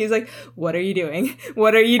husband, and he's like, what are you doing?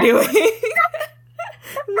 What are you doing?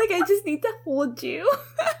 I'm like, I just need to hold you.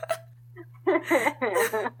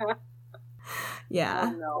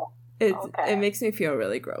 Yeah. Oh, no. It makes me feel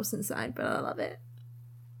really gross inside, but I love it.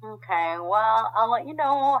 Okay, well, I'll let you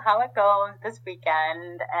know how it goes this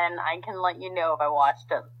weekend, and I can let you know if I watched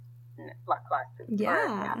it last week.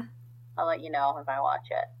 Yeah. I'll let you know if I watch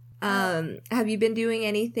it. Have you been doing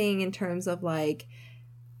anything in terms of like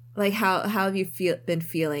how have you been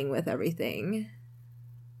feeling with everything?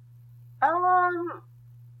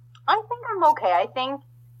 I think I'm okay. I think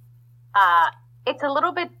it's a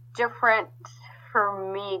little bit different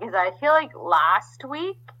for me because I feel like last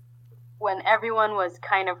week when everyone was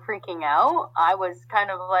kind of freaking out, I was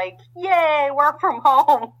kind of like, yay, work from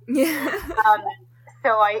home. Yeah.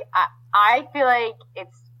 So I feel like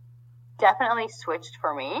it's definitely switched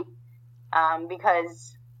for me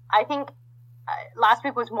because I think last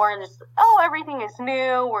week was more just, everything is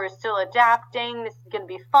new. We're still adapting. This is going to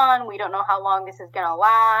be fun. We don't know how long this is going to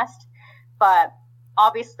last. But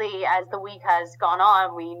obviously, as the week has gone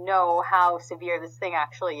on, we know how severe this thing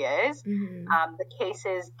actually is. Mm-hmm. The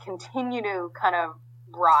cases continue to kind of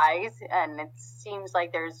rise, and it seems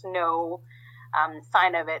like there's no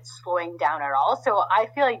sign of it slowing down at all. So I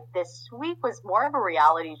feel like this week was more of a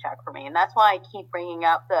reality check for me, and that's why I keep bringing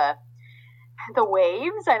up the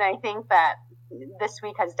waves. And I think that this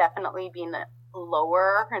week has definitely been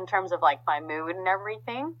lower in terms of like my mood and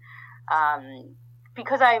everything,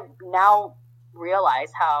 because I now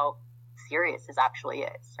realize how serious this actually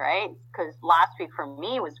is, right? Because last week for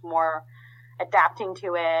me was more adapting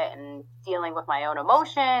to it and dealing with my own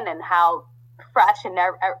emotion and how fresh and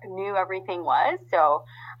new everything was. So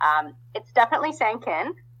it's definitely sank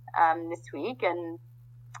in this week,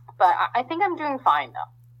 but I think I'm doing fine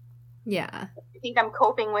though. Yeah. I think I'm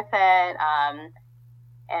coping with it,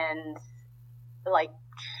 and like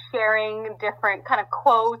sharing different kind of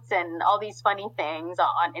quotes and all these funny things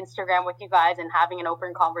on Instagram with you guys and having an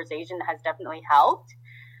open conversation has definitely helped,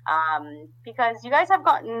 because you guys have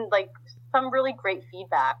gotten like some really great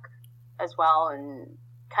feedback as well and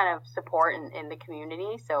kind of support in the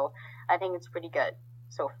community. So I think it's pretty good.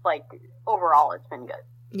 So like overall, it's been good.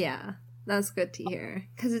 Yeah. That's good to hear,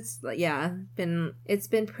 because it's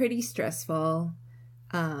been pretty stressful.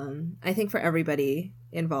 I think for everybody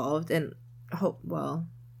involved, and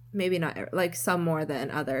maybe not like some more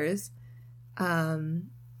than others.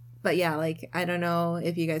 But yeah, like I don't know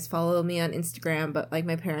if you guys follow me on Instagram, but like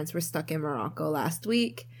my parents were stuck in Morocco last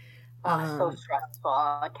week. So stressful.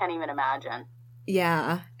 I can't even imagine.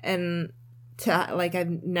 Yeah, and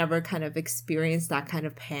I've never kind of experienced that kind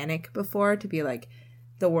of panic before, to be like,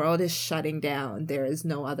 the world is shutting down, there is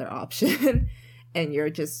no other option, and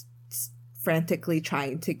you're just frantically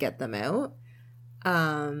trying to get them out.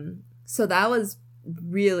 So that was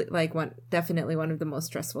really like definitely one of the most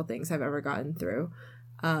stressful things I've ever gotten through.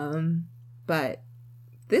 But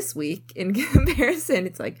this week in comparison,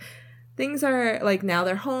 it's like things are like, now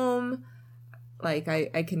they're home. Like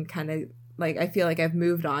I can kind of like, I feel like I've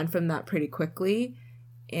moved on from that pretty quickly.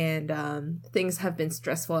 And things have been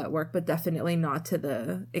stressful at work, but definitely not to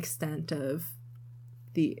the extent of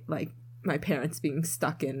my parents being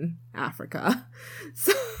stuck in Africa.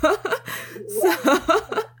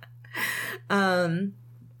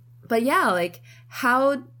 But yeah, like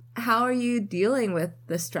how are you dealing with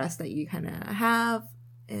the stress that you kind of have,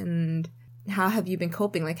 and how have you been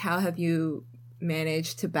coping? Like, how have you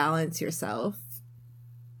managed to balance yourself?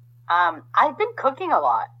 I've been cooking a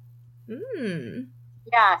lot.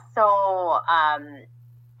 Yeah, so,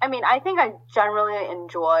 I mean, I think I generally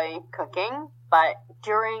enjoy cooking, but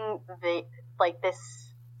during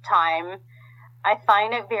this time, I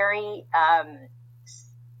find it very,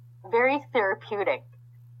 very therapeutic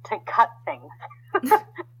to cut things.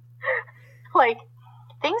 Like,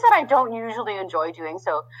 things that I don't usually enjoy doing.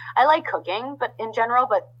 So, I like cooking, but in general,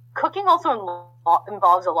 but cooking also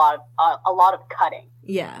involves a lot of cutting.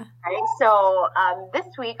 Yeah. Right. So this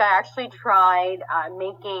week I actually tried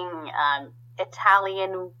making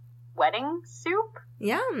Italian wedding soup.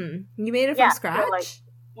 Yum. You made it from scratch? So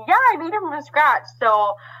I made it from scratch.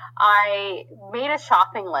 So I made a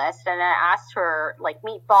shopping list and I asked for like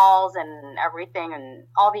meatballs and everything and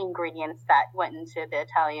all the ingredients that went into the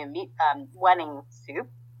Italian wedding soup.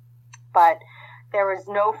 But there was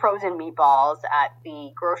no frozen meatballs at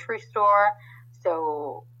the grocery store.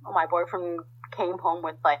 So my boyfriend came home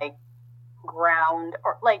with like ground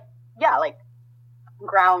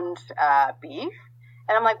beef.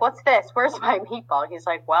 And I'm like, what's this? Where's my meatball? He's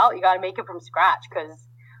like, well, you got to make it from scratch because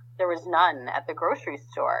there was none at the grocery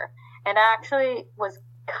store. And I actually was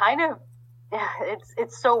kind of,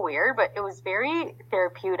 it's so weird, but it was very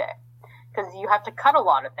therapeutic because you have to cut a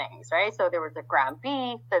lot of things, right? So there was the ground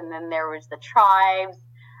beef, and then there was the chives,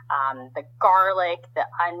 the garlic, the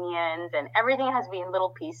onions, and everything has to be in little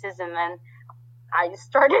pieces. And then I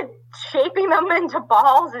started shaping them into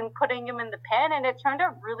balls and putting them in the pan, and it turned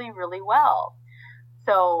out really, really well.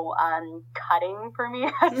 So cutting for me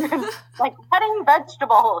has been like cutting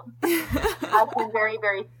vegetables has been very,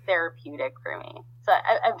 very therapeutic for me. So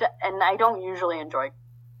I don't usually enjoy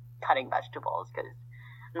cutting vegetables because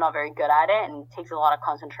I'm not very good at it, and it takes a lot of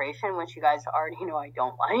concentration, which you guys already know I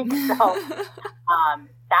don't like. So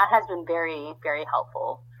that has been very, very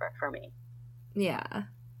helpful for me. Yeah,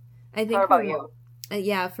 I think. How about you?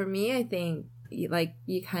 Yeah, for me, I think like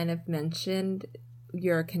you kind of mentioned,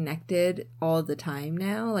 you're connected all the time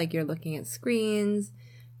now. Like you're looking at screens,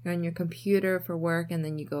 you're on your computer for work, and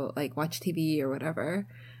then you go like watch TV or whatever.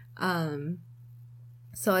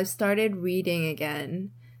 So I've started reading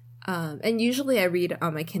again. And usually I read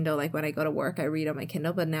on my Kindle, like when I go to work, I read on my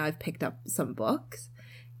Kindle, but now I've picked up some books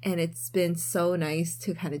and it's been so nice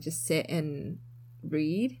to kind of just sit and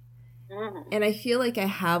read. Mm-hmm. And I feel like I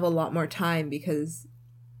have a lot more time because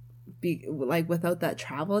like without that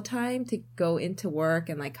travel time to go into work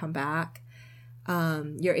and like come back,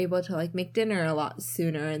 you're able to like make dinner a lot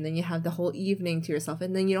sooner, and then you have the whole evening to yourself,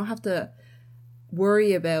 and then you don't have to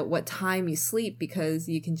worry about what time you sleep because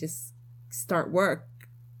you can just start work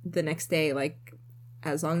the next day. Like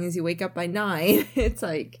as long as you wake up by 9, it's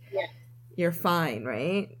like you're fine,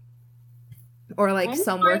 right? Or like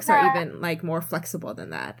some works are even like more flexible than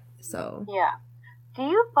that. So yeah. Do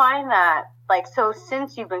you find that, like, so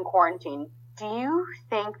since you've been quarantined, do you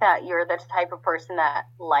think that you're the type of person that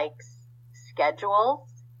likes schedules?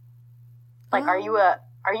 Like, are you a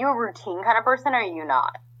routine kind of person, or are you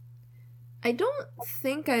not? I don't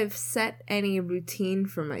think I've set any routine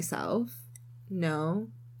for myself. No.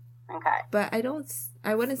 Okay. But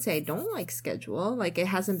I wouldn't say I don't like schedule. Like, it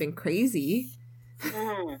hasn't been crazy.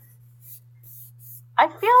 Mm-hmm. I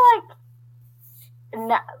feel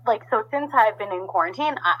like, so since I've been in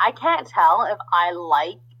quarantine, I can't tell if I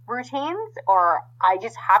like routines or I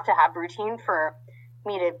just have to have routine for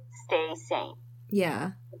me to stay sane.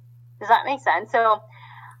 Yeah. Does that make sense? So,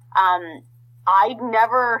 I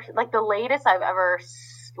never, like, the latest I've ever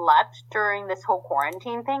slept during this whole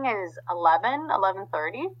quarantine thing is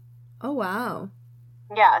 11:30. Oh, wow.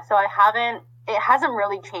 Yeah, so it hasn't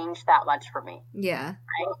really changed that much for me. Yeah.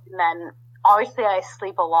 Right? And then, obviously, I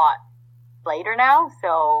sleep a lot later now,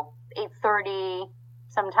 so 8:30,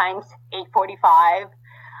 sometimes 8:45.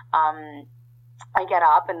 I get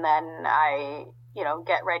up and then I,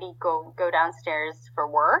 get ready, go downstairs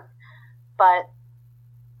for work. But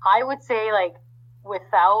I would say, like,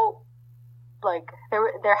 without, like,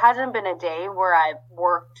 there hasn't been a day where I've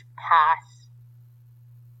worked past,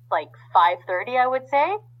 like, 5:30, I would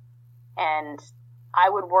say. And I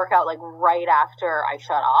would work out, like, right after I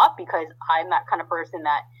shut off because I'm that kind of person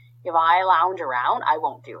that if I lounge around, I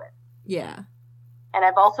won't do it. Yeah. And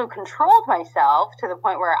I've also controlled myself to the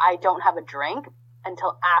point where I don't have a drink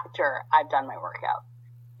until after I've done my workout.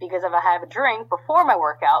 Because if I have a drink before my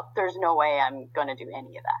workout, there's no way I'm going to do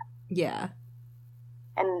any of that. Yeah.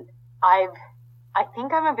 And I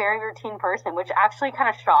think I'm a very routine person, which actually kind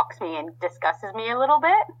of shocks me and disgusts me a little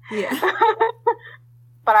bit. Yeah.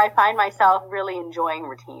 But I find myself really enjoying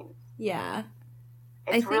routines. Yeah.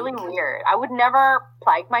 It's really weird. I would never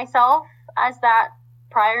plague myself as that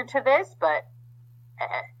prior to this, but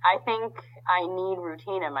I think I need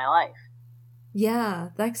routine in my life. Yeah,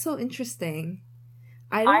 that's so interesting.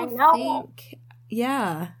 I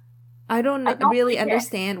don't really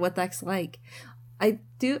understand what that's like. I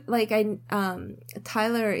do, like,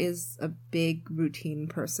 Tyler is a big routine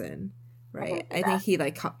person, right? I think he,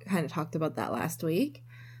 like, kind of talked about that last week.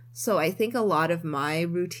 So I think a lot of my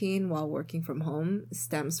routine while working from home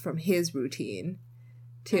stems from his routine,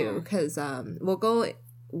 too. Because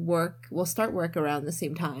we'll start work around the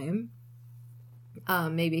same time.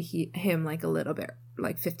 Maybe him, like, a little bit,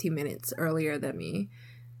 like, 15 minutes earlier than me.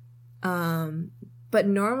 But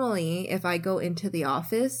normally if I go into the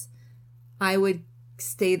office, I would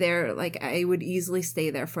stay there, like I would easily stay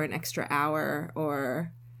there for an extra hour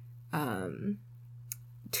or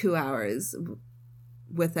 2 hours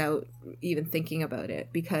without even thinking about it,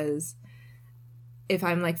 because if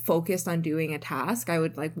I'm like focused on doing a task, I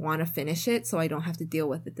would like want to finish it so I don't have to deal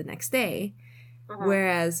with it the next day.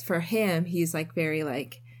 Whereas for him, he's like very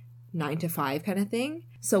like 9 to 5 kind of thing.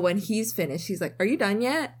 So when he's finished, he's like, "Are you done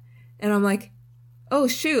yet?" And I'm like, "Oh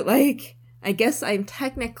shoot, like I guess I'm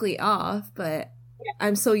technically off, but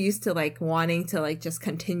I'm so used to like wanting to like just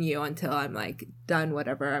continue until I'm like done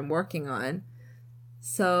whatever I'm working on."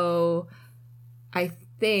 So I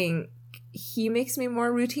think he makes me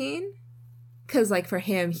more routine, because like for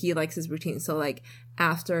him, he likes his routine. So like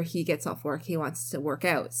after he gets off work, he wants to work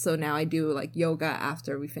out. So now I do like yoga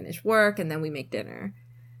after we finish work, and then we make dinner,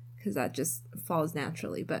 because that just falls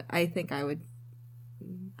naturally. But I think I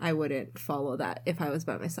wouldn't follow that if I was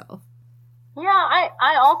by myself. Yeah,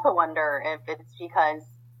 I also wonder if it's because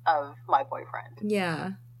of my boyfriend.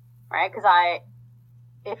 Yeah. Right? Because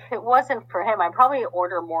if it wasn't for him, I'd probably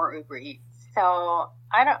order more Uber Eats. So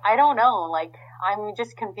I don't know. Like, I'm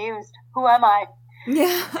just confused. Who am I?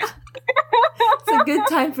 Yeah. It's a good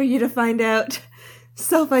time for you to find out.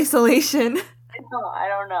 Self-isolation. I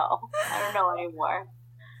don't know. I don't know anymore.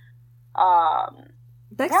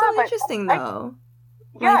 That's so interesting, though.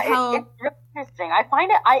 Yeah, like how... it's really interesting. I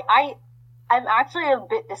find it, I'm actually a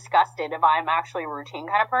bit disgusted if I'm actually a routine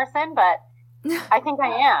kind of person, but I think I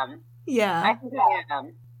am. Yeah. I think I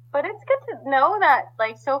am. But it's good to know that,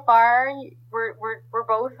 like, so far, we're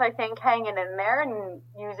both, I think, hanging in there and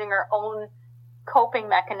using our own coping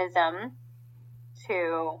mechanism to,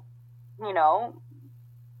 you know,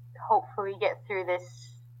 hopefully get through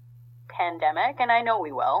this pandemic. And I know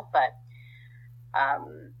we will, but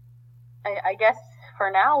I guess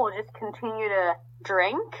for now we'll just continue to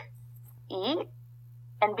drink, eat,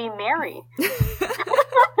 and be merry.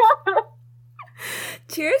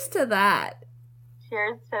 Cheers to that.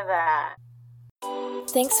 Cheers to that.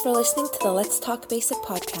 Thanks for listening to the Let's Talk Basic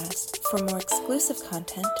podcast. For more exclusive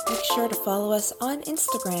content, make sure to follow us on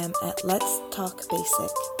Instagram at Let's Talk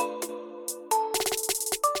Basic.